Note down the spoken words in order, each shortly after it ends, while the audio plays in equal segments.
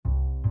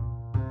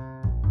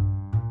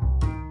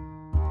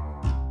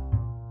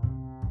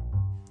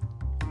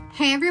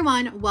Hey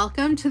everyone,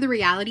 welcome to the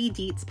Reality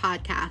Deets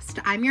podcast.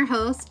 I'm your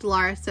host,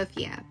 Laura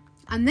Sophia.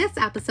 On this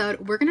episode,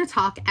 we're going to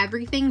talk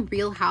everything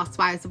Real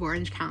Housewives of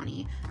Orange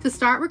County. To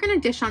start, we're going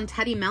to dish on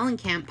Teddi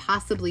Mellencamp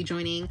possibly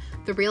joining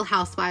the Real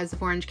Housewives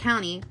of Orange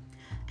County,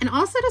 and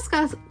also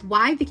discuss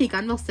why Vicki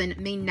Gunvalson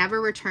may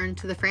never return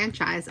to the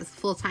franchise as a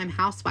full-time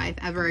housewife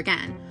ever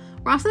again.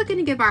 We're also going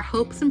to give our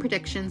hopes and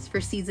predictions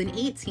for season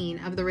 18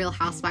 of the Real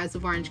Housewives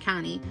of Orange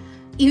County,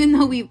 even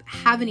though we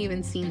haven't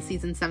even seen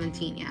season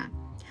 17 yet.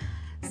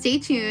 Stay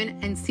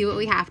tuned and see what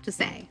we have to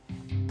say.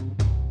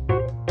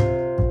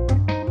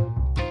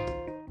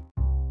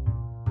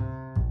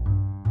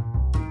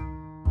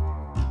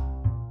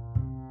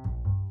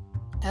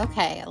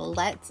 Okay,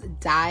 let's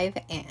dive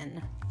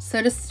in.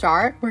 So to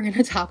start, we're going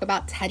to talk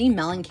about Teddi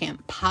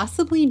Mellencamp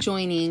possibly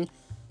joining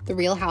the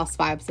Real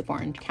Housewives of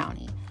Orange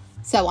County.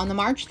 So on the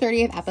March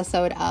 30th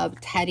episode of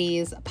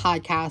Teddi's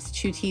podcast,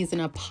 Two Teas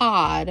in a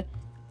Pod,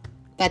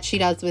 that she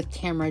does with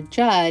Tamra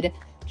Judd,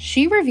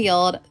 she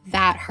revealed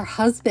that her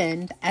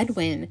husband,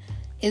 Edwin,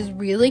 is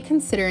really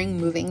considering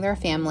moving their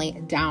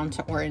family down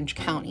to Orange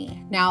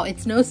County. Now,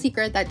 it's no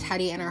secret that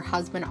Teddi and her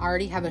husband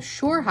already have a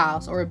shore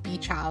house or a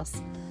beach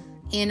house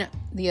in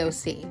the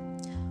OC.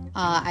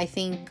 I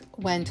think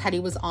when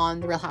Teddi was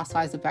on The Real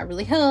Housewives of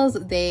Beverly Hills,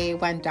 they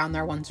went down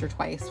there once or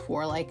twice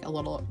for like a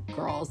little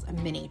girls'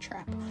 mini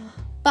trip.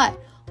 But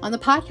on the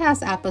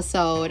podcast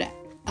episode,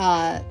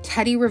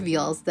 Teddi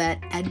reveals that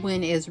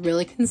Edwin is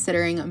really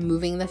considering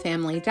moving the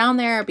family down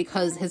there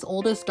because his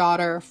oldest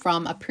daughter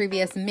from a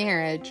previous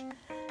marriage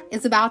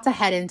is about to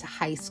head into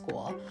high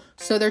school.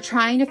 So they're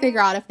trying to figure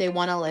out if they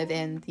want to live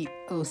in the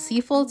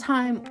OC full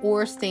time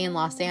or stay in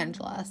Los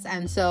Angeles.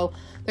 And so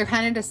they're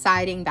kind of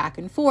deciding back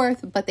and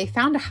forth, but they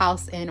found a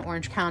house in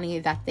Orange County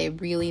that they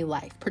really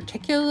like.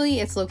 Particularly,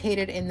 it's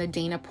located in the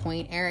Dana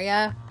Point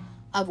area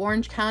of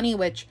Orange County,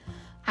 which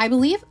I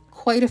believe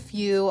quite a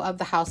few of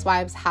the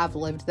housewives have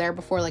lived there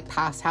before, like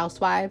past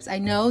housewives. I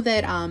know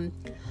that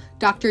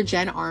Dr.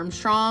 Jen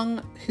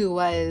Armstrong, who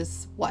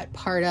was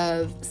part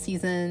of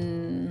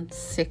season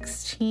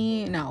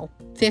 15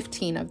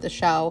 of the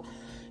show,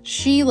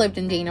 she lived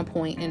in Dana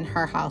Point in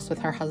her house with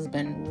her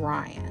husband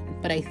Ryan,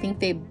 but I think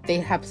they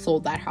have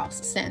sold that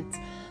house since.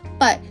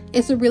 But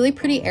it's a really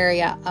pretty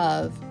area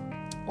of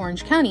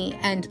Orange County,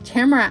 and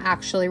Tamra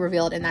actually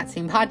revealed in that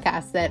same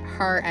podcast that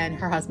her and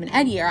her husband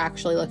Eddie are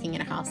actually looking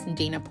at a house in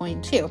Dana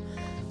Point too.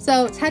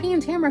 So Teddi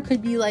and Tamra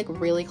could be like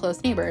really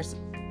close neighbors,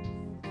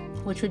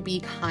 which would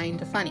be kind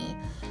of funny.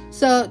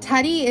 So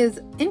Teddi is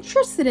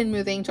interested in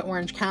moving to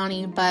Orange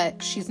County,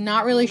 but she's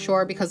not really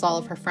sure because all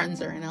of her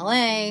friends are in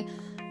LA,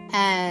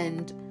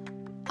 and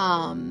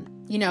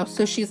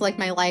so she's like,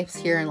 my life's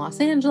here in Los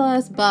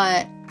Angeles,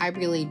 but I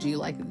really do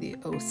like the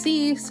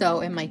OC,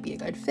 so it might be a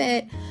good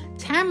fit.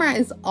 Tamra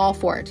is all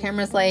for it.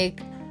 Tamra's like,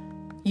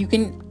 you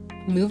can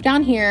move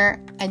down here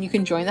and you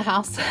can join the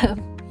cast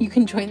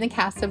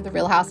of the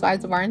Real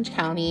Housewives of Orange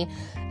County,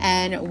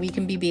 and we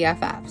can be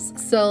BFFs.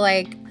 So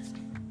like,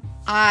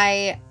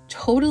 I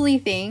totally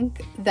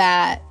think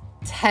that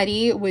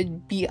Teddi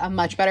would be a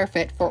much better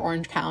fit for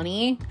Orange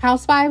County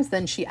housewives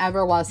than she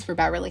ever was for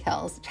Beverly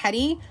Hills.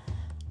 Teddi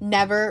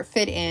never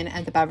fit in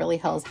at the Beverly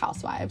Hills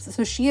housewives.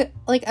 So she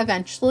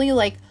eventually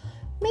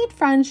made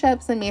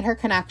friendships and made her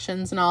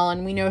connections and all.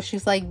 And we know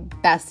she's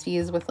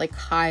besties with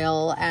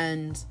Kyle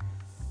and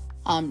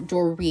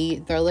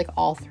Dorit. They're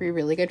all three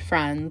really good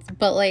friends.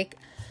 But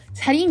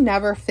Teddi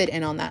never fit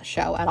in on that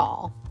show at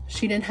all.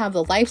 She didn't have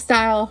the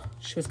lifestyle.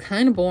 She was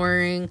kind of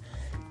boring,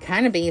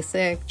 kind of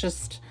basic,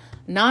 just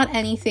not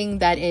anything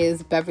that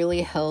is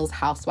Beverly Hills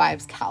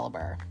housewives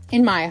caliber,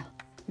 in my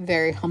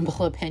very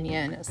humble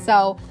opinion.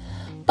 So,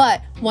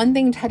 but one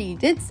thing Teddi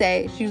did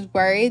say, she was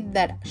worried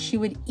that she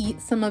would eat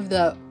some of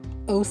the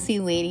OC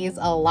ladies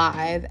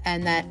alive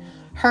and that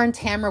her and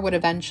Tamra would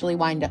eventually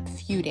wind up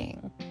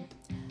feuding.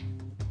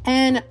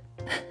 And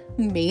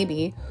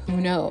maybe, who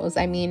knows?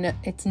 I mean,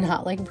 it's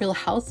not like Real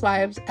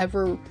Housewives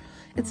ever...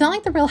 It's not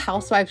like the Real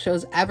Housewives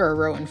shows ever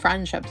ruin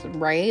friendships,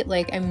 right?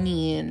 I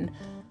mean,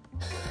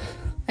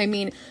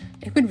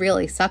 it would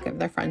really suck if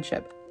their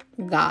friendship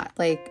got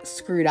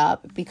screwed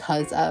up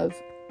because of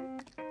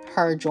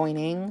her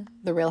joining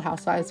the Real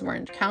Housewives of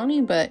Orange County,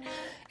 but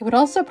it would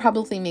also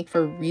probably make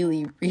for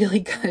really, really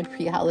good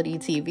reality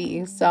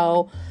TV.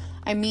 So,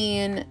 I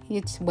mean,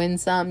 you win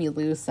some, you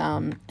lose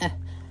some,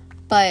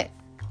 but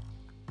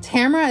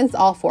Tamra is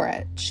all for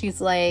it. She's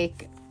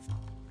like,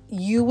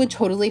 you would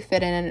totally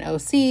fit in an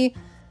OC.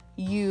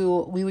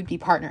 We would be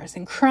partners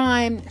in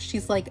crime.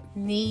 She's like,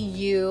 me,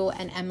 you,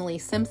 and Emily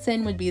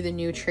Simpson would be the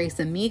new Tres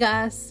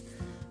Amigas,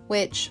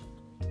 which,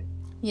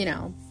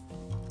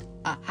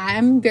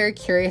 I'm very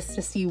curious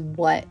to see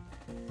what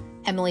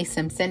Emily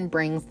Simpson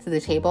brings to the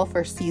table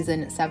for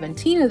season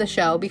 17 of the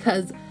show,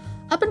 because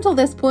up until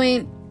this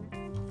point,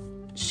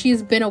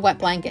 she's been a wet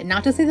blanket.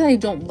 Not to say that I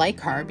don't like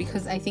her,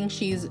 because I think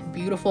she's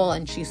beautiful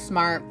and she's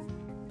smart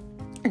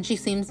and she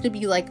seems to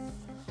be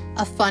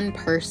a fun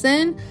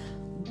person,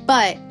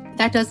 but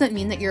that doesn't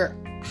mean that you're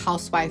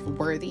housewife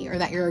worthy or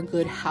that you're a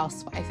good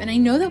housewife. And I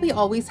know that we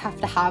always have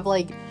to have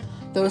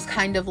those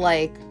kind of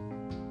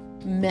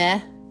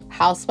meh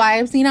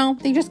housewives, you know,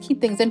 they just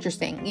keep things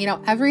interesting. You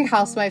know, every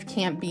housewife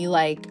can't be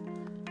like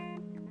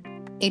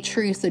a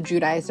Teresa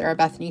Giudice or a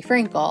Bethany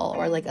Frankel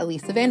or like a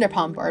Lisa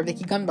Vanderpump or a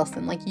Vicki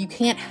Gunvalson. Like, you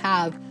can't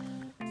have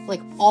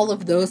like all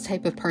of those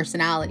type of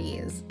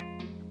personalities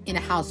in a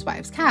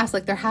housewives cast.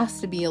 Like, there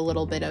has to be a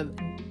little bit of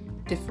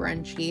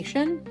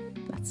differentiation.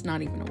 That's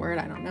not even a word.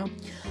 I don't know.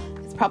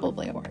 It's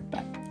probably a word,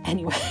 but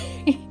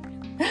anyway.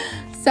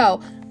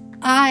 So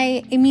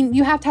I mean,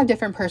 you have to have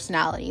different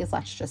personalities,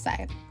 let's just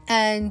say.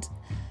 And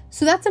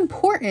so that's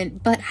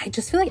important, but I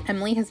just feel like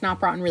Emily has not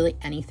brought in really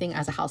anything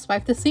as a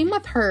housewife. The same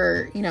with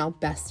her, you know,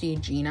 bestie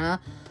Gina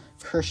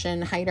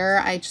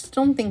Kirschenheiter. I just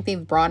don't think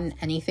they've brought in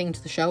anything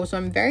to the show. So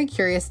I'm very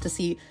curious to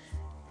see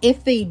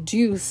if they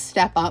do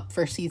step up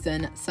for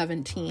season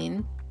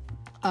 17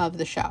 of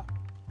the show.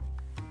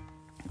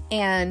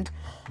 And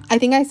I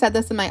think I said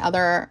this in my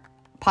other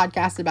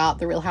podcast about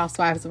the Real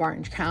Housewives of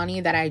Orange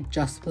County, that I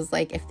just was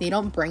like, if they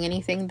don't bring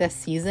anything this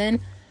season,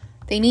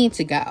 they need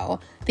to go.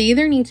 They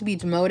either need to be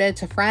demoted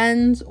to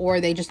Friends, or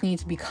they just need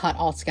to be cut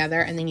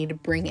altogether, and they need to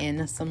bring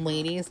in some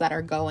ladies that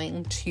are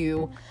going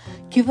to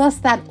give us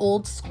that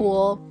old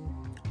school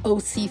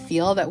OC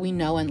feel that we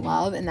know and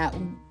love, and that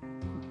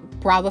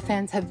Bravo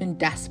fans have been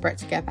desperate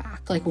to get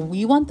back. Like,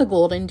 we want the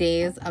golden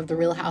days of the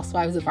Real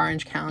Housewives of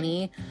Orange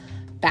County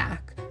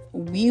back.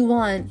 We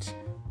want,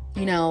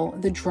 you know,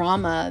 the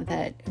drama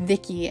that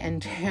Vicki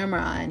and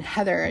Tamara and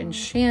Heather and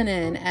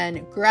Shannon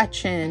and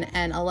Gretchen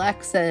and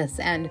Alexis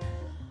and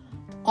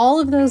all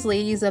of those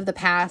ladies of the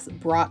past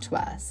brought to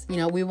us. You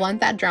know, we want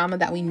that drama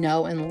that we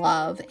know and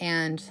love,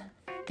 and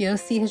the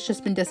OC has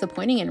just been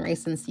disappointing in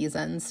recent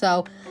seasons.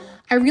 So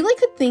I really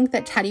could think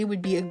that Teddi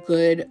would be a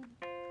good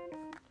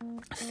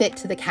fit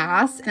to the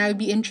cast, and I would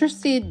be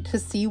interested to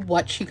see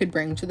what she could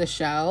bring to the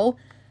show.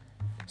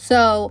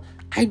 So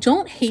I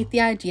don't hate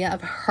the idea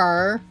of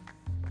her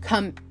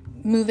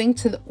moving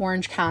to the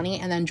Orange County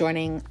and then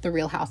joining the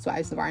Real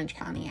Housewives of Orange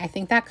County. I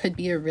think that could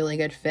be a really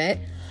good fit.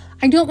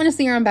 I don't want to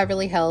see her on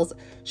Beverly Hills.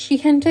 She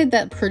hinted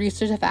that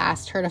producers have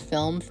asked her to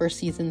film for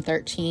season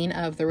 13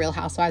 of the Real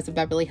Housewives of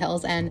Beverly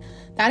Hills, and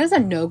that is a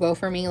no-go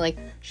for me. Like,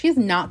 she's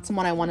not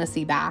someone I want to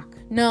see back.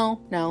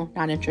 No,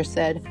 not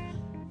interested.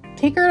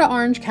 Take her to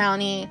Orange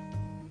County,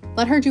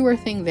 let her do her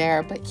thing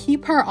there, but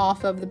keep her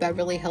off of the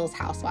Beverly Hills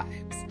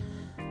Housewives.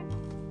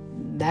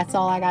 That's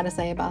all I got to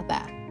say about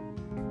that.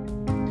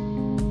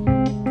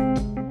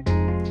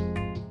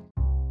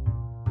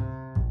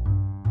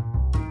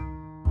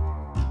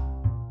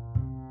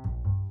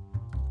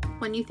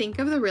 When you think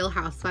of the Real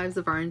Housewives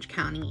of Orange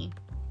County,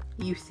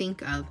 you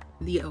think of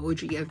the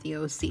OG of the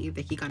OC,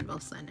 Vicki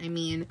Gunvalson. I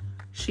mean,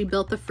 she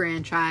built the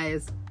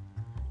franchise.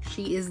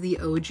 She is the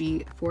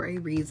OG for a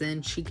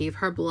reason. She gave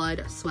her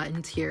blood, sweat,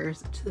 and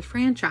tears to the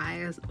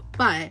franchise.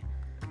 But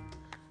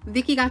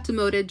Vicki got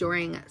demoted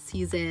during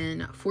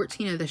season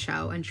 14 of the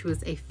show, and she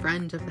was a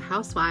friend of the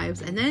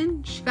Housewives. And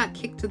then she got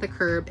kicked to the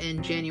curb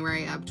in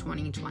January of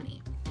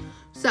 2020.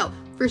 So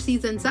for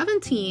season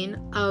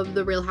 17 of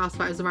the Real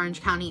Housewives of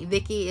Orange County,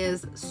 Vicki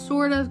is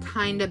sort of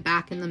kind of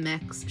back in the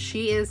mix.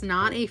 She is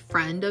not a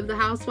friend of the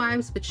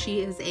Housewives, but she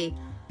is a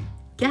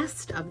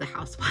guest of the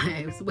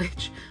Housewives,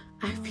 which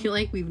I feel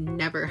like we've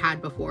never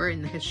had before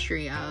in the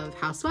history of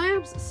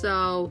Housewives.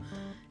 So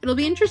it'll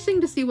be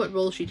interesting to see what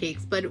role she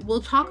takes, but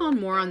we'll talk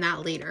more on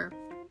that later.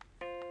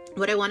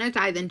 What I want to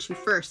dive into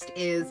first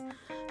is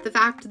the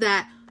fact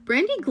that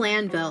Brandi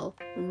Glanville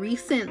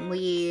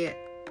recently,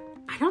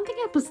 I don't think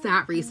it was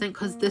that recent,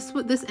 because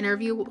this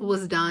interview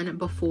was done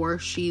before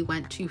she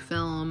went to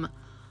film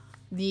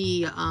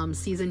the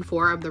season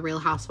 4 of the Real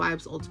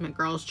Housewives Ultimate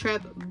Girls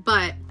Trip,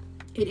 but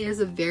it is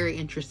a very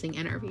interesting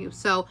interview.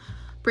 So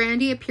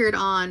Brandi appeared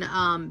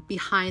on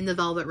Behind the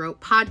Velvet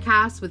Rope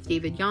podcast with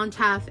David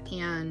Yontef,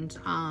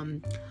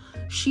 and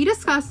she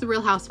discussed the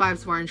Real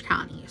Housewives of Orange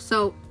County.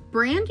 So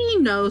Brandi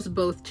knows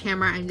both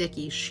Tamara and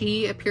Vicki.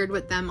 She appeared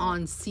with them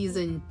on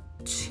season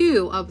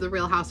 2 of the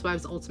Real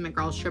Housewives Ultimate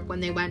Girls Trip when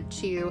they went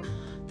to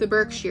the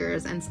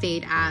Berkshires and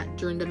stayed at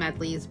Dorinda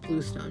Medley's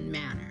Bluestone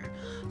Manor.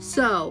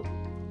 So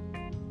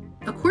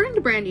according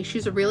to Brandi,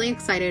 she's really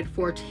excited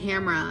for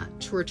Tamara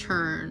to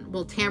return.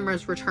 Well,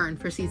 Tamara's return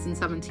for season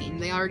 17.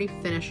 They already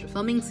finished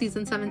filming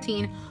season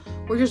 17.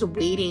 We're just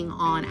waiting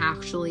on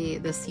actually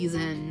the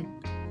season,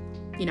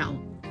 you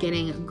know,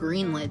 getting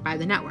greenlit by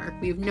the network.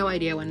 We have no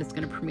idea when it's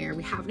going to premiere.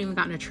 We haven't even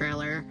gotten a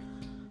trailer.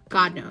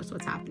 God knows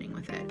what's happening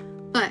with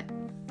it. But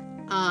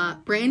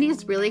Brandi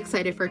is really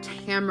excited for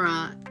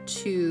Tamara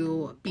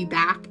to be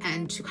back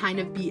and to kind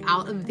of be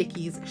out of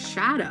Vicki's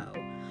shadow.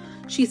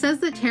 She says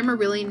that Tamara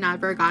really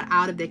never got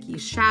out of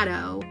Vicki's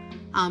shadow.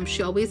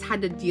 She always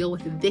had to deal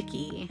with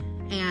Vicki,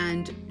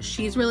 and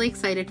she's really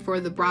excited for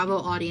the Bravo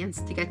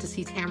audience to get to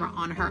see Tamara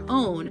on her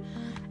own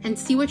and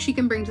see what she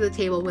can bring to the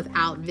table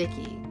without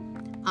Vicki.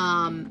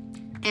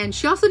 And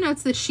she also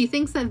notes that she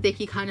thinks that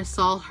Vicki kind of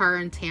saw her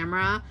and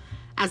Tamara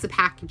as a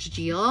package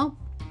deal.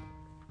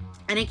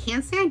 And I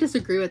can't say I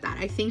disagree with that.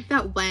 I think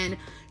that when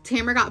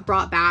Tamra got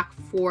brought back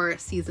for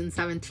season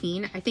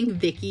 17. I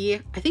think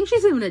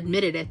she's even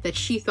admitted it, that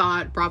she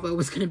thought Bravo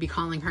was going to be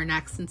calling her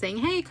next and saying,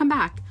 hey, come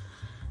back.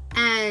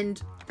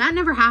 And that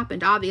never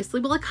happened, obviously.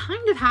 Well, it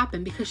kind of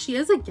happened because she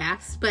is a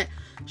guest, but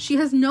she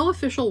has no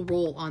official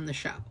role on the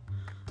show.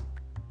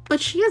 But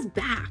she is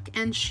back,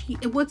 and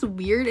what's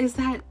weird is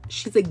that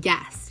she's a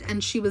guest,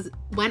 and she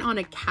went on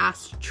a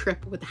cast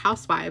trip with the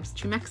Housewives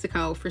to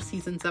Mexico for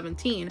season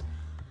 17.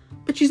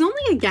 But she's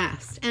only a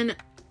guest, and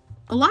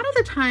a lot of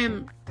the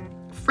time,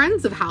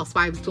 friends of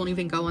Housewives don't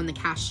even go on the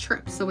cast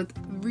trip. So it's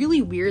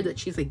really weird that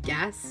she's a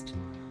guest,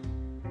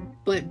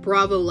 but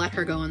Bravo let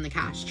her go on the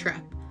cast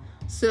trip.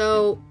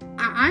 So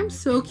I'm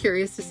so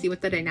curious to see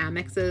what the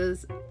dynamics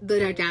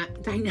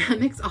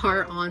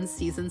are on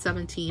season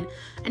 17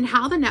 and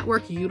how the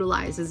network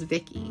utilizes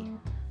Vicki.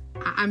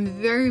 I'm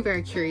very,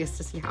 very curious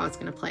to see how it's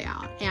going to play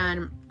out.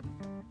 And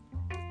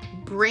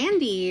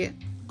Brandi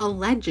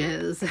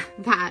alleges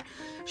that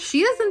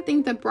she doesn't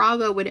think that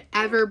Bravo would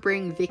ever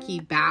bring Vicki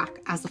back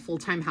as a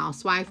full-time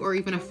housewife or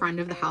even a friend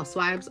of the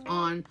Housewives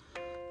on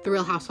The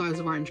Real Housewives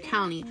of Orange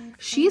County.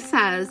 She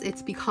says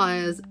it's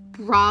because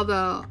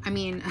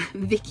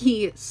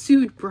Vicki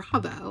sued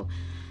Bravo.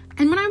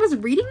 And when I was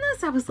reading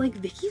this, I was like,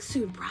 Vicki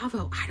sued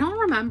Bravo? I don't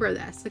remember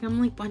this. Like,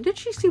 I'm like, when did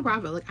she sue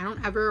Bravo? Like, I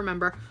don't ever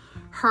remember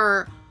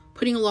her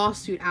putting a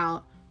lawsuit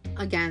out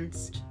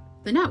against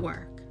the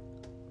network.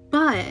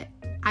 But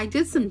I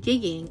did some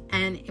digging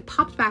and it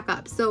popped back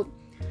up. So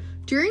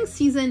during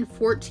season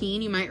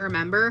 14, you might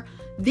remember,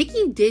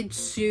 Vicki did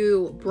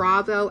sue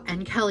Bravo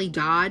and Kelly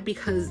Dodd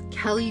because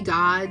Kelly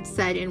Dodd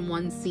said in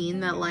one scene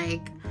that,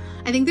 like,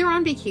 I think they were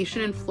on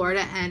vacation in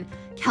Florida and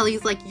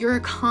Kelly's like, you're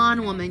a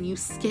con woman, you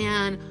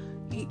scam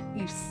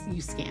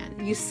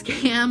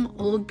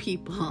old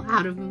people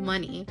out of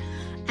money.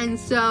 And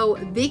so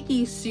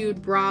Vicki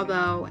sued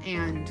Bravo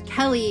and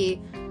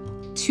Kelly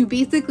to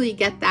basically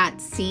get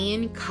that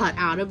scene cut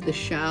out of the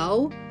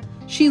show.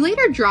 She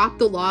later dropped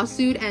the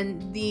lawsuit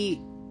and the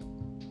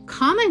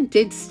comment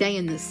did stay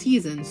in the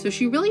season, so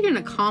she really didn't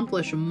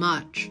accomplish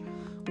much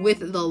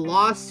with the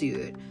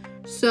lawsuit.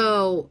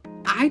 So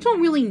I don't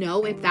really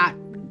know if that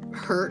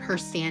hurt her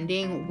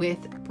standing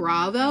with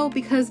Bravo,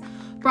 because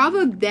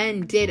Bravo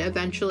then did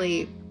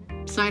eventually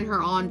sign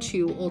her on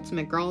to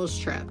Ultimate Girls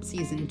Trip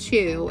season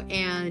 2,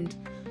 and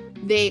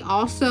they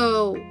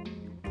also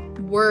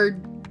were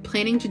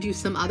planning to do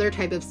some other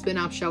type of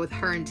spin-off show with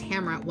her and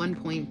Tamra at one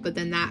point, but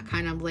then that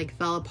kind of like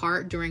fell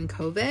apart during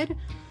COVID.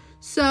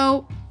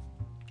 So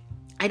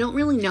I don't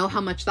really know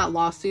how much that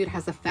lawsuit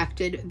has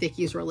affected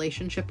Vicki's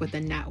relationship with the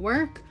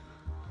network,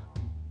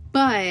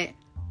 but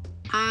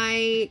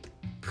I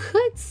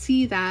could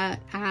see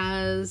that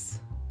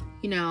as,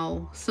 you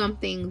know,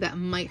 something that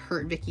might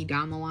hurt Vicki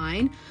down the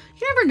line.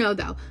 You never know,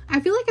 though. I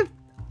feel like if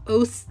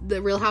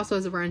the Real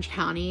Housewives of Orange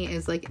County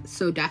is like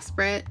so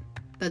desperate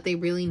that they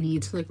really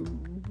need to like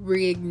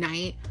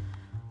reignite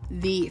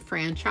the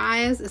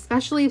franchise,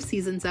 especially if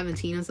season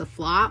 17 is a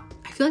flop,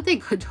 I feel like they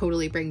could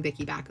totally bring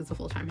Vicki back as a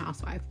full-time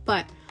housewife.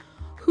 But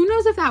who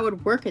knows if that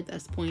would work at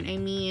this point? I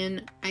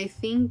mean, I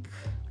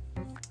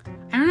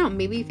don't know,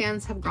 maybe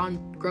fans have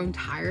grown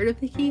tired of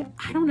Vicki.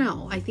 I don't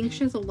know. I think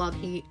she has a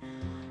love-hate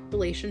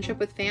relationship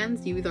with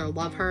fans. You either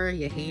love her,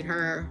 you hate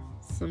her.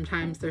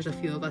 Sometimes there's a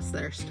few of us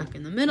that are stuck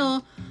in the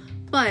middle.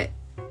 But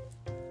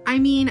I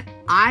mean,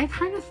 I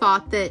kind of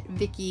thought that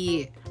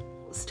Vicki's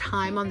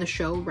time on the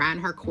show ran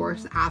her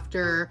course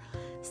after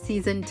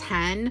season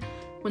 10,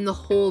 when the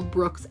whole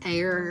Brooks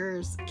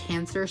Ayers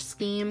cancer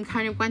scheme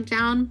kind of went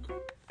down.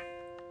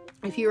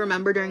 If you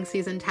remember, during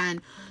season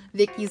 10,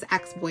 Vicki's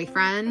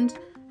ex-boyfriend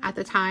at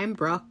the time,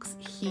 Brooks,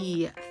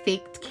 he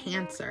faked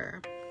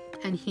cancer,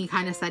 and he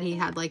kind of said he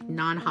had like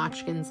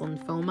non-Hodgkin's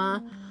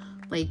lymphoma,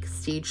 like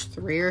stage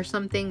 3 or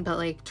something, but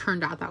like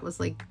turned out that was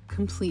like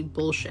complete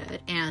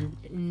bullshit and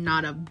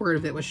not a word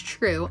of it was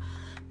true.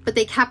 But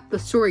they kept the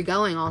story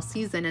going all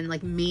season and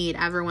like made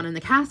everyone in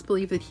the cast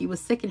believe that he was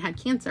sick and had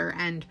cancer,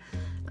 and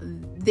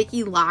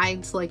Vicki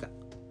lied to like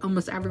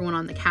almost everyone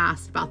on the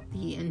cast about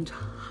the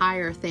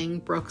entire thing.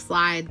 Brooks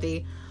lied.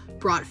 They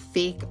brought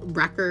fake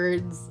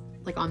records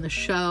like on the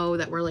show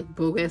that were like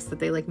bogus, that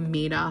they like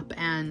made up,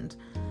 and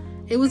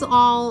it was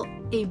all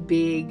a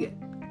big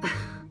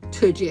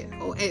to do.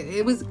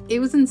 It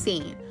was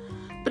insane.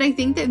 But I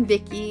think that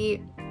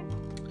Vicki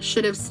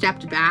should have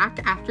stepped back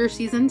after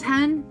season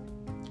 10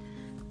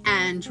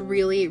 and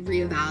really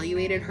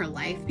reevaluated her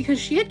life, because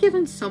she had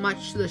given so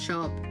much to the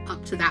show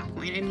up to that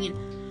point. I mean,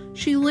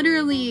 she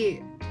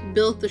literally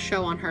built the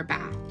show on her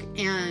back,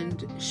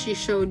 and she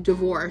showed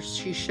divorce,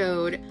 she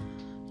showed,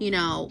 you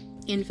know,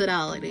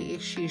 infidelity,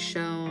 she's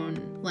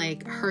shown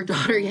like her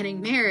daughter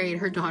getting married,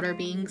 her daughter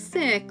being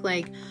sick,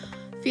 like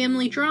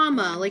family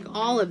drama, like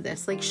all of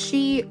this. Like,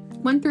 she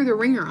went through the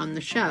ringer on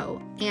the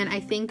show. And I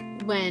think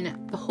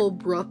when the whole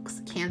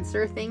Brooks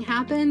cancer thing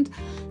happened,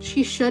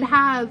 she should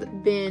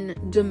have been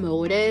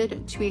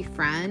demoted to a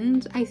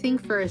friend, I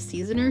think, for a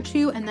season or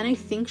 2. And then I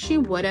think she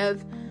would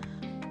have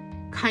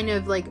kind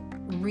of like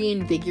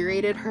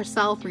reinvigorated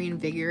herself,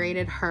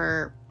 reinvigorated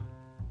her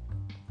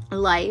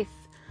life,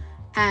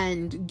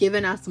 and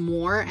given us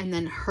more, and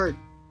then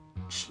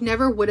she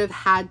never would have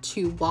had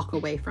to walk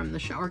away from the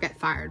show or get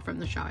fired from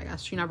the show, I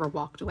guess. She never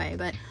walked away.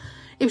 But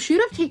if she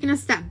would have taken a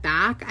step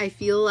back, I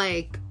feel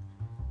like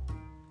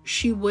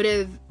she would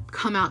have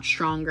come out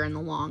stronger in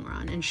the long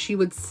run, and she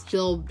would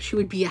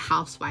be a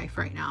housewife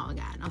right now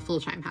again, a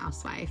full-time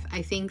housewife.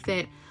 I think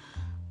that,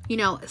 you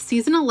know,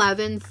 season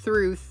 11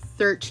 through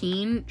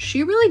 13,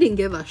 she really didn't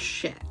give us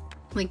shit.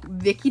 Like,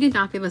 Vicki did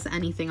not give us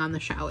anything on the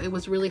show. It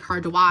was really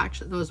hard to watch.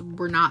 Those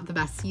were not the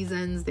best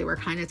seasons. They were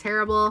kind of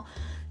terrible.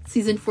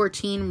 Season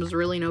 14 was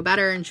really no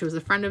better, and she was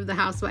a friend of the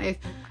housewife.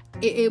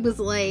 It was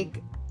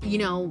like, you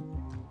know,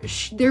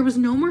 there was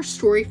no more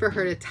story for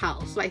her to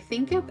tell. So I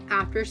think if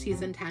after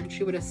season 10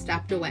 she would have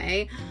stepped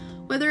away,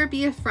 whether it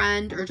be a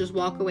friend or just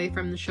walk away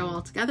from the show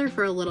altogether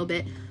for a little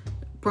bit,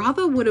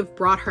 Bravo would have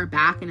brought her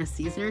back in a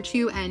season or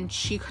two, and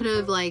she could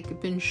have like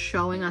been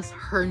showing us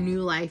her new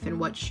life and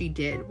what she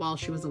did while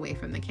she was away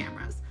from the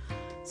cameras.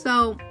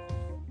 So,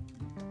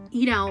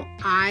 you know,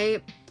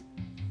 I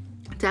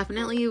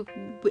definitely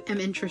am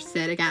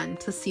interested again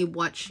to see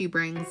what she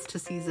brings to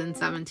season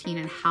 17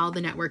 and how the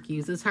network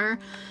uses her,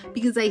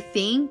 because I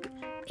think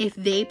if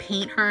they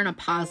paint her in a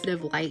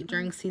positive light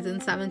during season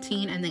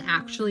 17 and they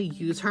actually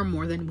use her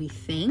more than we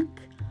think,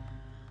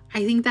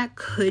 I think that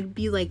could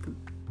be like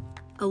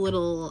a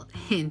little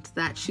hint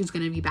that she's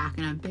going to be back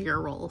in a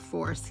bigger role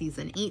for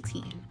season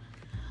 18.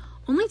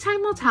 Only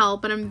time will tell,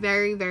 but I'm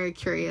very, very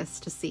curious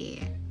to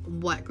see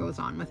what goes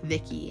on with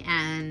Vicki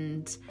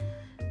and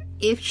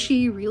if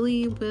she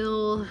really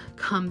will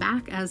come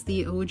back as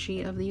the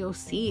OG of the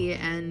OC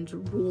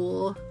and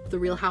rule the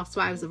Real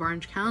Housewives of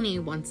Orange County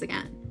once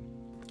again.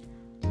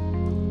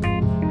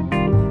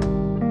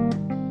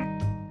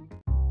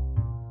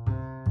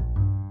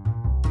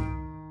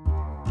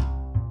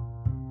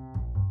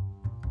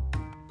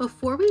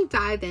 Before we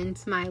dive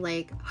into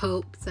my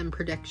hopes and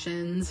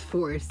predictions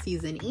for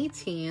season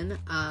 18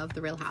 of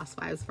The Real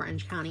Housewives of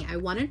Orange County, I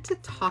wanted to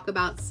talk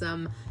about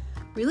some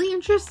really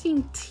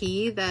interesting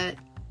tea that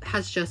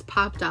has just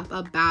popped up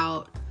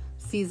about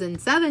season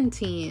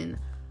 17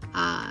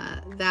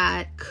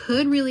 that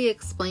could really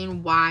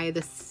explain why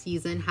the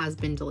season has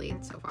been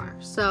delayed so far.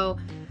 So,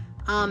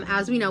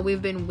 as we know,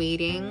 we've been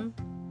waiting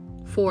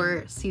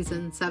for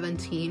season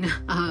 17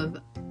 of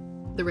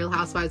The Real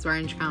Housewives of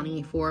Orange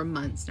County for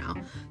months now.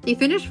 They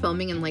finished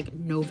filming in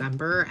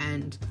November,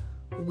 and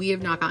we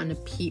have not gotten a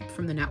peep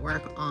from the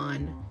network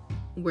on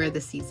where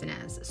the season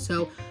is.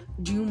 So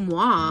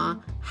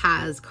Dumois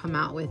has come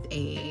out with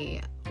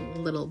a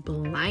little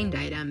blind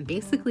item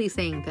basically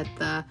saying that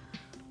the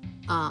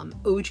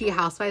OG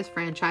Housewives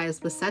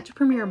franchise was set to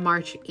premiere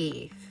March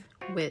 8th,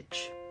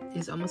 which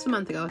is almost a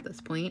month ago at this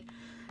point,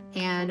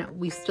 and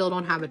we still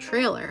don't have a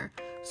trailer.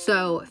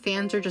 So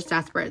fans are just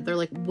desperate. They're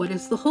like, what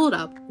is the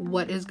holdup?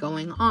 What is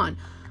going on?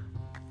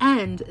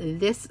 And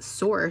this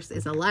source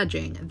is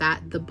alleging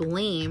that the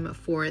blame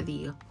for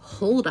the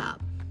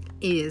holdup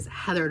is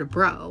Heather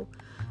Dubrow.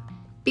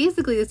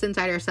 Basically, this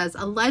insider says,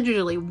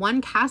 allegedly,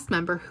 one cast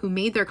member who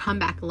made their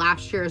comeback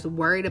last year is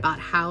worried about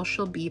how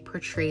she'll be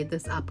portrayed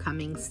this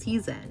upcoming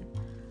season.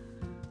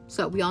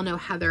 So we all know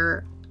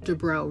Heather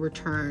Dubrow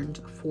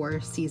returned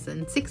for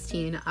season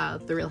 16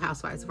 of The Real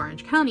Housewives of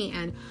Orange County,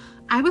 and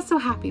I was so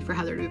happy for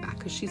Heather to be back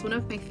because she's one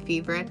of my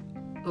favorite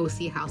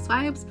OC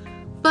housewives,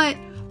 but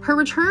her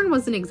return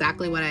wasn't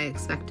exactly what I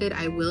expected.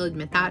 I will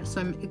admit that.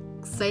 So I'm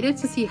excited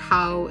to see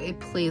how it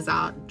plays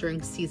out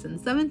during season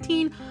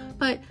 17,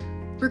 but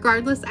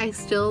regardless, I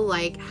still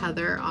like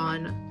Heather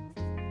on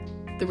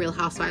The Real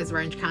Housewives of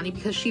Orange County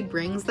because she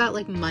brings that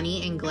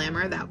money and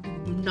glamour that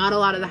not a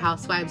lot of the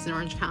housewives in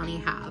Orange County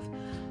have.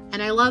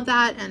 And I love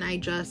that, and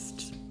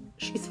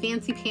she's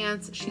fancy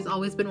pants. She's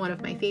always been one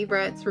of my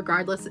favorites,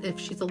 regardless if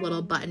she's a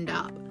little buttoned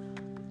up.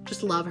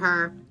 Just love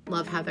her.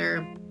 Love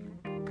Heather.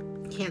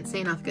 Can't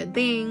say enough good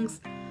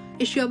things.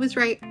 Is she always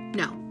right?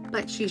 No.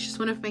 But she's just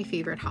one of my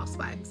favorite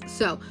housewives.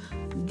 So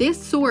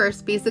this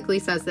source basically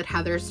says that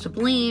Heather's to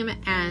blame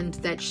and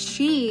that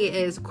she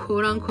is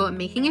quote unquote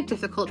making it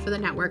difficult for the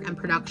network and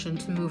production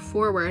to move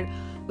forward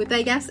with,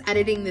 I guess,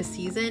 editing the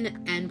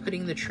season and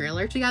putting the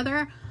trailer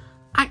together.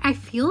 I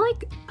feel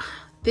like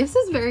this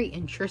is very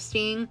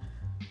interesting,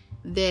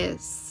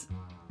 this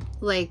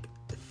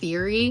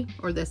theory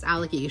or this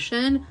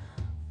allegation,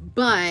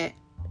 but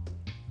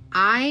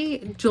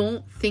I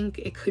don't think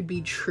it could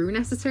be true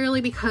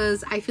necessarily,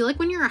 because I feel like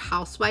when you're a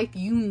housewife,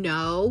 you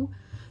know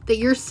that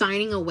you're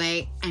signing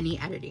away any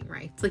editing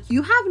rights.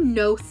 You have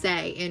no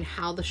say in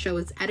how the show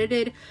is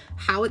edited,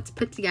 how it's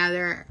put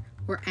together,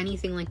 or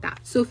anything like that.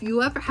 So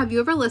have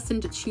you ever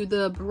listened to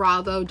the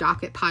Bravo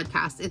Docket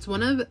podcast? It's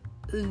one of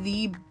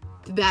the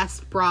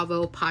best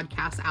Bravo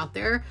podcasts out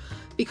there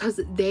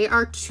because they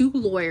are two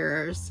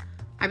lawyers.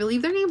 I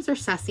believe their names are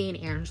Ceci and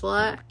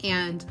Angela,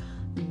 and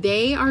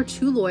they are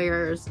two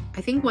lawyers.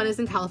 I think one is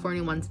in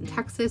California, one's in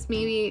Texas,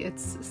 maybe.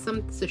 It's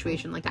some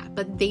situation like that.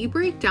 But they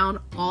break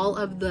down all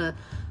of the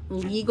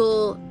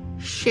legal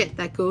shit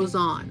that goes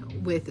on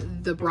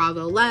with the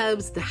Bravo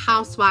Lebs, the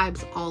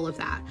housewives, all of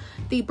that.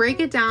 They break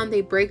it down.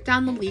 They break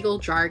down the legal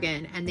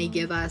jargon and they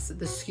give us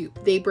the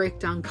scoop. They break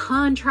down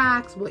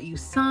contracts, what you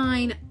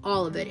sign,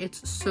 all of it.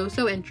 It's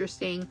so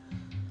interesting.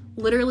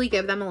 Literally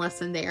give them a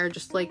listen. They are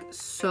just like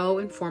so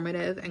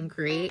informative and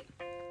great.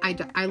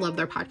 I love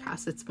their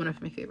podcast. It's one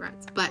of my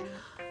favorites. But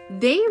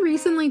they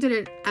recently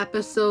did an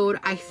episode,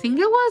 I think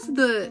it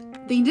was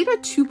they did a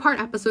 2-part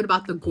episode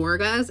about the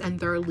Gorgas and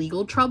their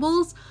legal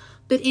troubles.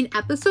 But in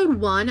episode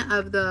 1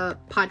 of the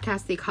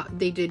podcast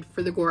they did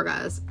for the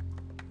Gorgas,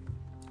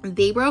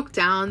 they broke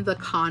down the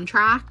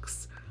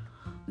contracts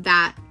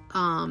that,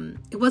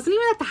 it wasn't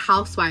even that the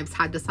housewives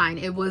had to sign.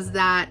 It was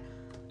that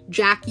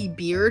Jackie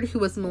Beard, who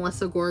was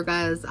Melissa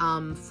Gorga's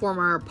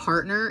former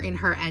partner in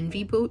her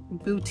Envy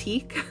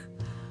boutique,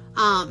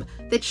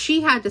 that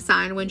she had to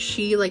sign when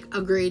she like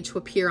agreed to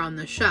appear on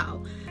the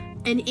show.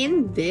 And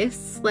in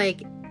this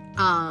like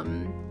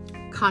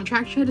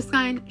contract she had to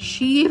sign,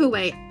 she gave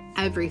away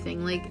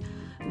everything. Like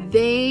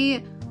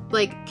they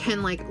like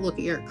can like look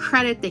at your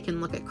credit, they can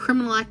look at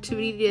criminal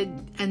activity,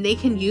 and they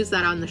can use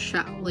that on the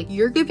show. Like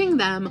you're giving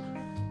them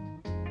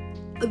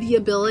the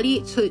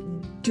ability to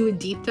do a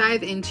deep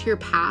dive into your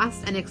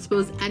past and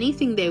expose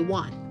anything they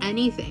want.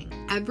 Anything,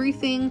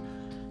 everything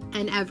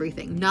and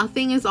everything.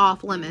 Nothing is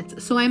off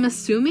limits. So I'm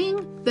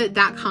assuming that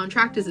that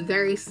contract is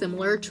very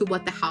similar to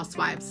what the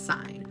housewives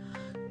sign.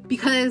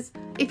 Because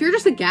if you're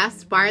just a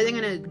guest, why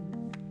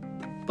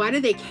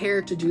do they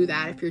care to do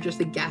that if you're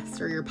just a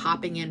guest or you're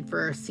popping in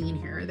for a scene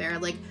here or there?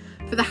 Like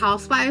for the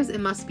housewives,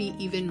 it must be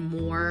even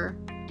more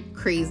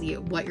crazy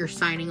what you're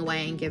signing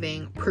away and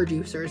giving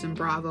producers and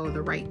Bravo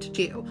the right to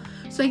do.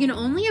 So I can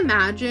only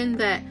imagine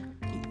that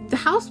the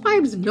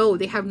housewives know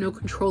they have no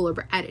control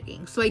over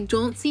editing. So I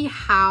don't see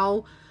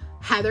how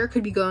Heather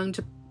could be going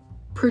to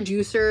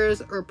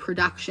producers or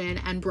production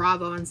and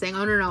Bravo and saying,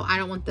 oh no, I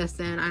don't want this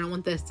in, I don't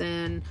want this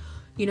in,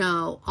 you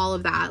know, all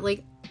of that.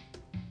 Like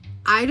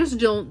I just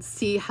don't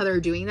see Heather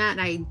doing that,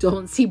 and I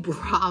don't see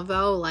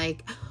Bravo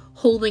like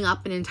holding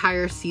up an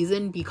entire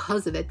season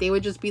because of it. They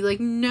would just be like,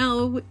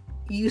 no,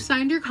 you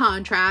signed your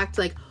contract,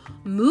 like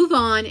move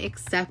on,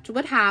 accept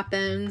what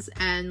happens,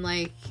 and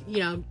like, you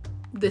know,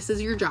 this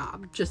is your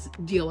job,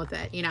 just deal with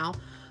it. You know,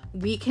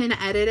 we can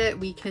edit it,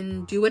 we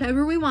can do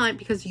whatever we want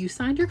because you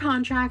signed your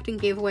contract and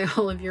gave away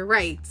all of your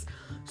rights.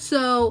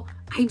 So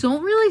I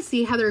don't really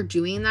see Heather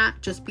doing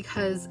that, just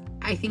because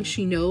I think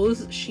she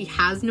knows she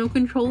has no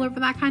control over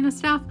that kind of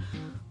stuff.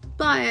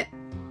 But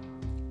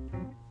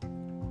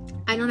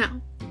I don't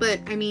know.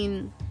 But I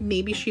mean,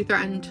 maybe she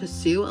threatened to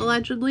sue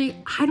allegedly.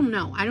 I don't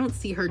know. I don't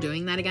see her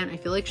doing that again. I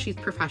feel like she's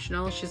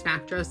professional. She's an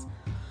actress.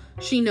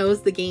 She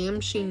knows the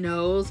game. She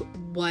knows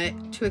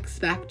what to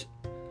expect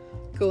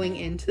going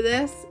into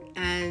this,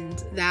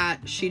 and that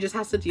she just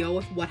has to deal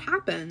with what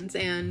happens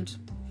and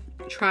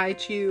try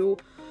to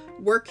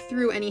work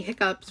through any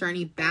hiccups or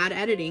any bad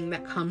editing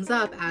that comes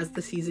up as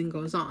the season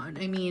goes on.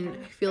 I mean,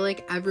 I feel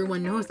like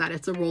everyone knows that.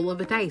 It's a roll of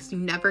a dice. You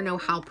never know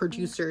how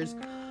producers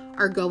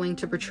are going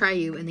to portray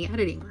you in the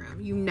editing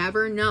room. You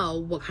never know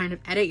what kind of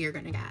edit you're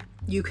going to get.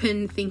 You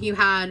can think you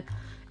had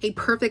a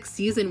perfect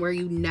season where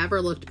you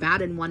never looked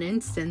bad in one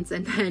instance,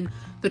 and then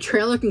the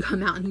trailer can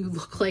come out and you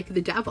look like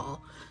the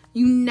devil.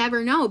 You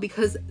never know,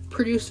 because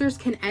producers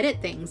can edit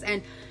things.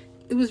 And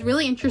it was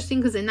really interesting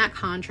because in that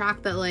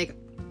contract that like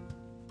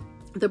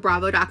the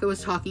Bravo docket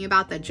was talking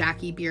about, that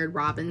Jackie Beard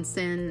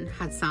Robinson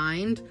had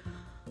signed,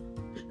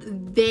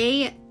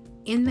 they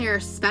in there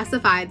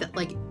specified that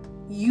like,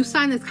 you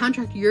sign this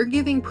contract, you're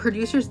giving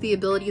producers the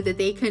ability that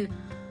they can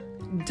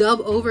dub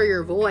over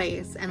your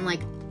voice and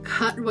like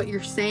cut what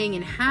you're saying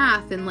in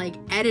half and like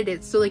edit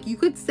it. So like you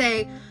could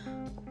say,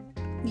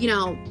 you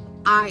know,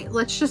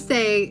 let's just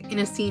say in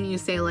a scene you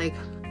say like,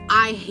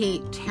 I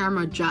hate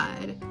Tamra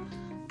Judd,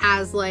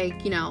 as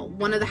like, you know,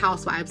 one of the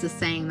housewives is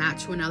saying that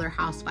to another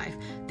housewife.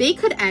 They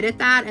could edit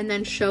that and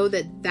then show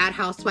that that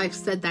housewife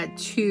said that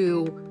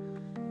to,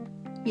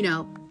 you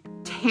know,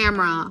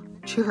 Tamra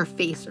to her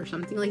face or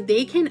something. Like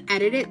they can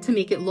edit it to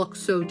make it look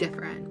so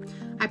different.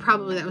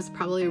 That was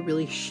probably a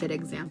really shit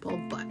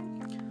example, but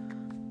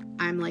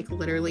I'm like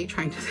literally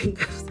trying to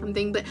think of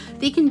something. But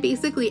they can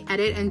basically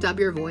edit and dub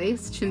your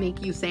voice to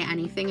make you say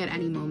anything at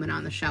any moment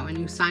on the show, and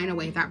you sign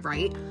away that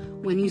right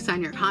when you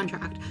sign your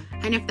contract.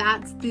 And if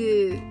that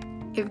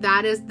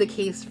is the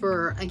case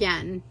for,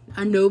 again,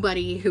 a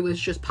nobody who is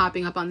just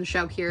popping up on the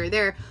show here or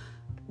there,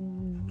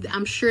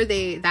 I'm sure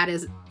that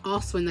is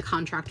also in the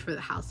contract for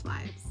the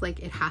housewives.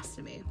 Like it has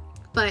to be.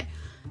 But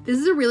this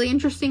is a really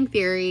interesting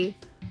theory.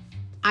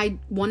 I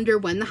wonder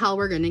when the hell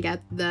we're going to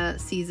get the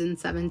season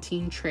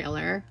 17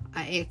 trailer.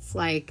 It's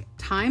like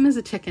time is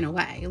a ticking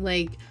away.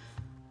 Like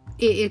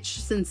it's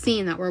just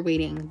insane that we're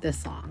waiting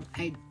this long.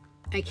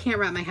 I can't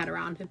wrap my head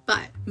around it.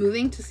 But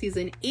moving to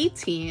season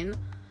 18,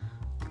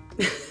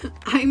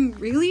 I'm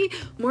really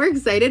more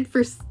excited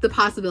for the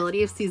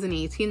possibility of season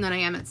 18 than I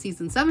am at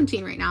season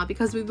 17 right now,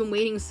 because we've been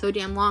waiting so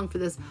damn long for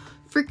this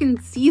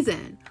freaking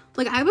season.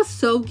 Like I was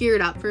so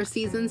geared up for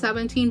season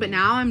 17, but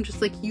now I'm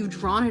just like, you've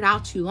drawn it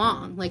out too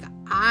long. Like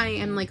I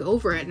am like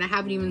over it, and I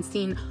haven't even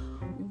seen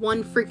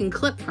one freaking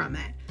clip from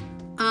it.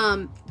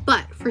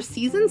 But for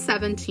season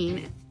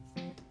 18,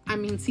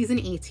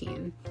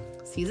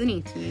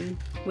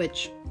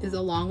 which is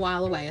a long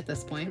while away at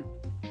this point,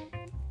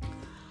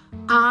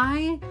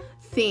 I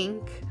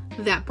think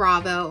that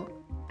Bravo,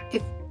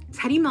 if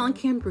Teddi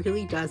Mellencamp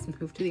really does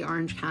move to the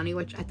Orange County,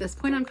 which at this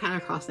point I'm kind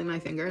of crossing my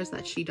fingers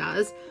that she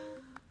does,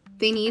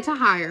 they need to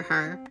hire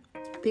her.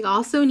 They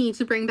also need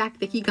to bring back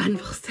Vicki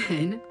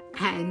Gunvalson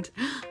and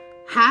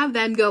have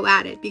them go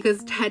at it,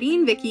 because Teddi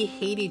and Vicki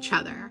hate each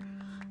other.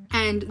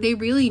 And they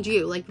really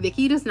do. Like,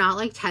 Vicki does not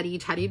like Teddi.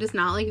 Teddi does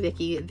not like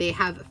Vicki. They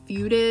have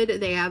feuded.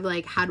 They have,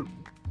 like, had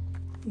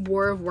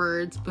war of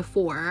words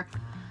before.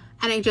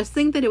 And I just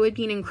think that it would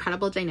be an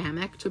incredible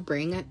dynamic to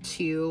bring it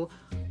to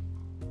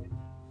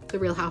the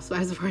Real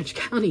Housewives of Orange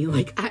County.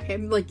 Like,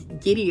 I'm like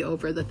giddy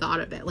over the thought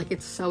of it. Like,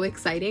 it's so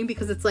exciting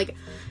because it's like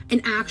an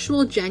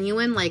actual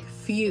genuine like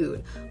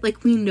feud.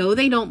 Like, we know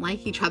they don't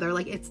like each other.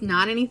 Like, it's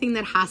not anything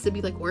that has to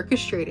be like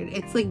orchestrated.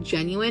 It's like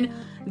genuine.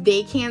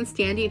 They can't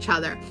stand each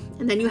other.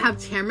 And then you have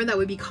Tamara that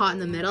would be caught in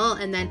the middle,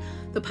 and then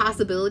the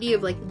possibility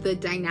of like the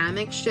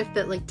dynamic shift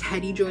that like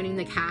Teddi joining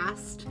the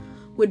cast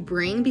would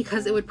bring,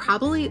 because it would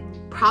probably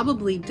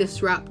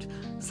disrupt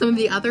some of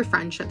the other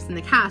friendships in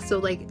the cast. So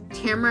like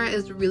Tamara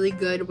is really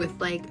good with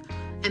like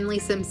Emily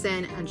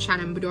Simpson and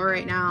Shannon Beador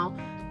right now,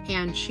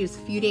 and she's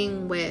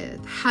feuding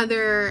with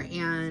Heather,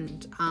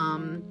 and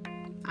I'm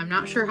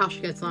not sure how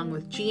she gets along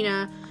with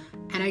Gina,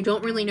 and I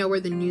don't really know where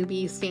the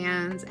newbie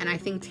stands, and I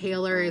think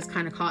Taylor is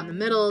kind of caught in the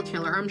middle,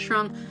 Taylor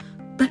Armstrong.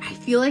 But I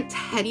feel like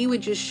Teddi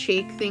would just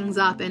shake things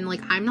up, and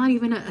like I'm not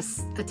even a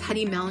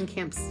Teddi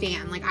Mellencamp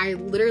stan. Like, I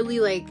literally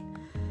like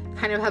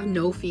kind of have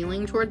no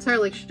feeling towards her.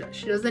 Like,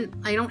 she doesn't,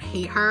 I don't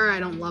hate her, I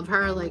don't love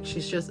her, like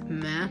she's just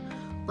meh,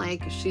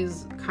 like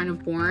she's kind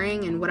of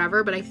boring and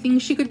whatever. But I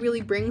think she could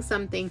really bring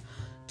something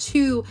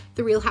to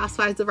the Real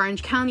Housewives of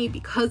Orange County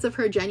because of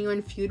her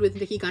genuine feud with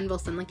Vicki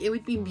Gunvalson. Like, it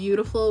would be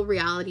beautiful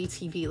reality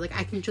TV. Like,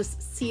 I can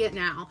just see it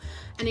now.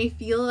 And I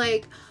feel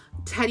like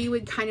Teddi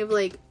would kind of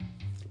like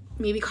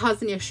maybe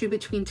cause an issue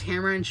between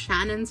Tamara and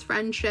Shannon's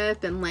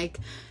friendship, and like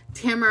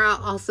Tamara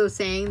also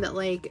saying that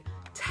like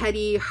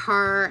Teddi,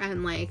 her,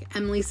 and like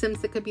Emily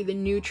Simpson could be the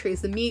new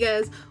Tres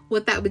Amigas,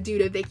 what that would do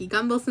to Vicki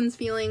Gunvalson's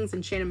feelings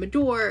and Shannon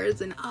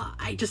Beador's, and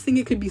I just think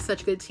it could be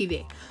such good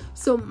TV.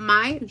 So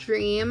my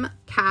dream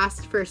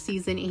cast for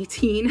season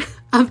 18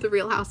 of The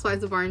Real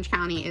Housewives of Orange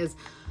County is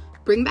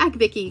bring back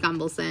Vicki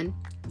Gunvalson,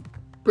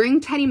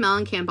 bring Teddi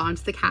Mellencamp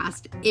onto the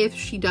cast if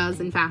she does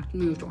in fact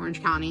move to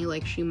Orange County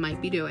like she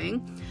might be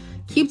doing,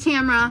 keep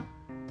Tamara,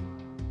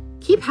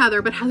 keep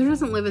Heather, but Heather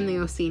doesn't live in the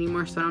OC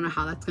anymore, so I don't know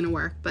how that's going to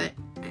work, but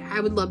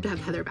I would love to have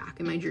Heather back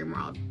in my dream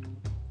world.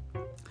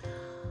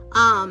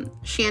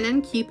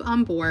 Shannon, keep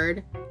on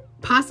board.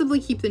 Possibly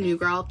keep the new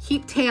girl.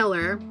 Keep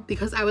Taylor,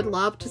 because I would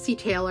love to see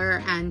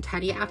Taylor and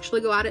Teddi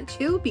actually go at it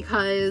too,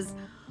 because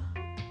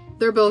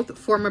they're both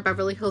former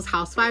Beverly Hills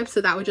housewives,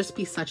 so that would just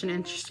be such an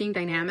interesting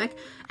dynamic.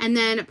 And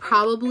then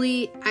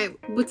probably, I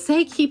would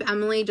say keep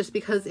Emily, just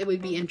because it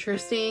would be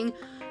interesting.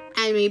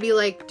 And maybe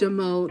like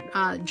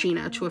demote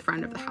Gina to a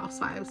friend of the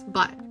housewives.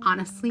 But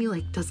honestly,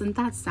 like, doesn't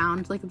that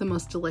sound like the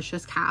most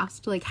delicious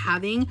cast? Like,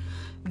 having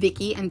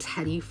Vicki and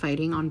Teddi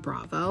fighting on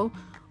Bravo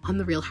on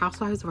The Real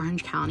Housewives of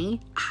Orange County,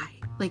 I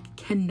like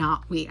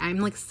cannot wait. I'm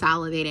like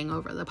salivating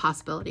over the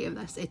possibility of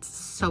this. It's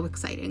so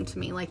exciting to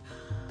me. Like,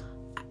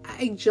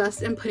 I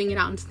just am putting it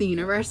out into the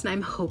universe, and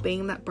I'm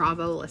hoping that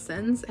Bravo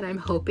listens, and I'm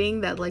hoping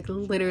that like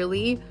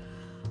literally,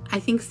 I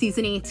think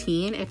season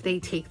 18, if they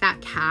take that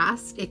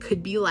cast, it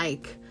could be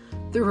like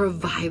the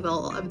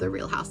revival of The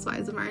Real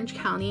Housewives of Orange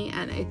County,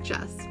 and it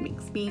just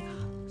makes me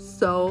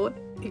so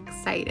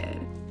excited.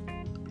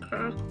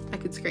 I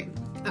could scream.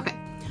 Okay.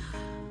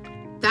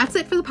 That's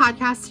it for the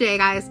podcast today,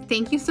 guys.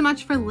 Thank you so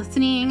much for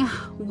listening.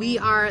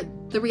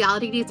 The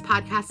Reality Dates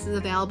podcast is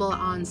available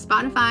on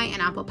Spotify and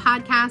Apple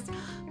Podcasts.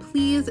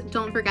 Please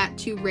don't forget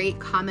to rate,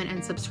 comment,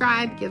 and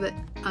subscribe. Give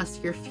us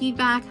your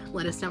feedback.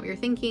 Let us know what you're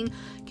thinking.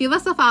 Give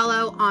us a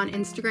follow on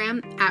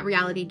Instagram at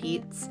Reality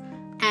Dates.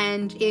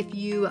 And if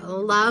you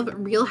love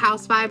Real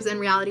Housewives and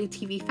reality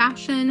TV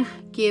fashion,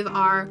 give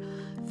our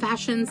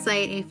fashion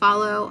site a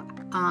follow.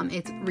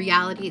 It's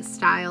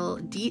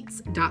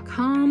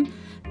realitystyledeets.com.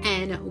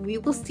 And we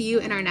will see you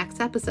in our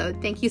next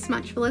episode. Thank you so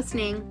much for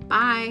listening.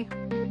 Bye.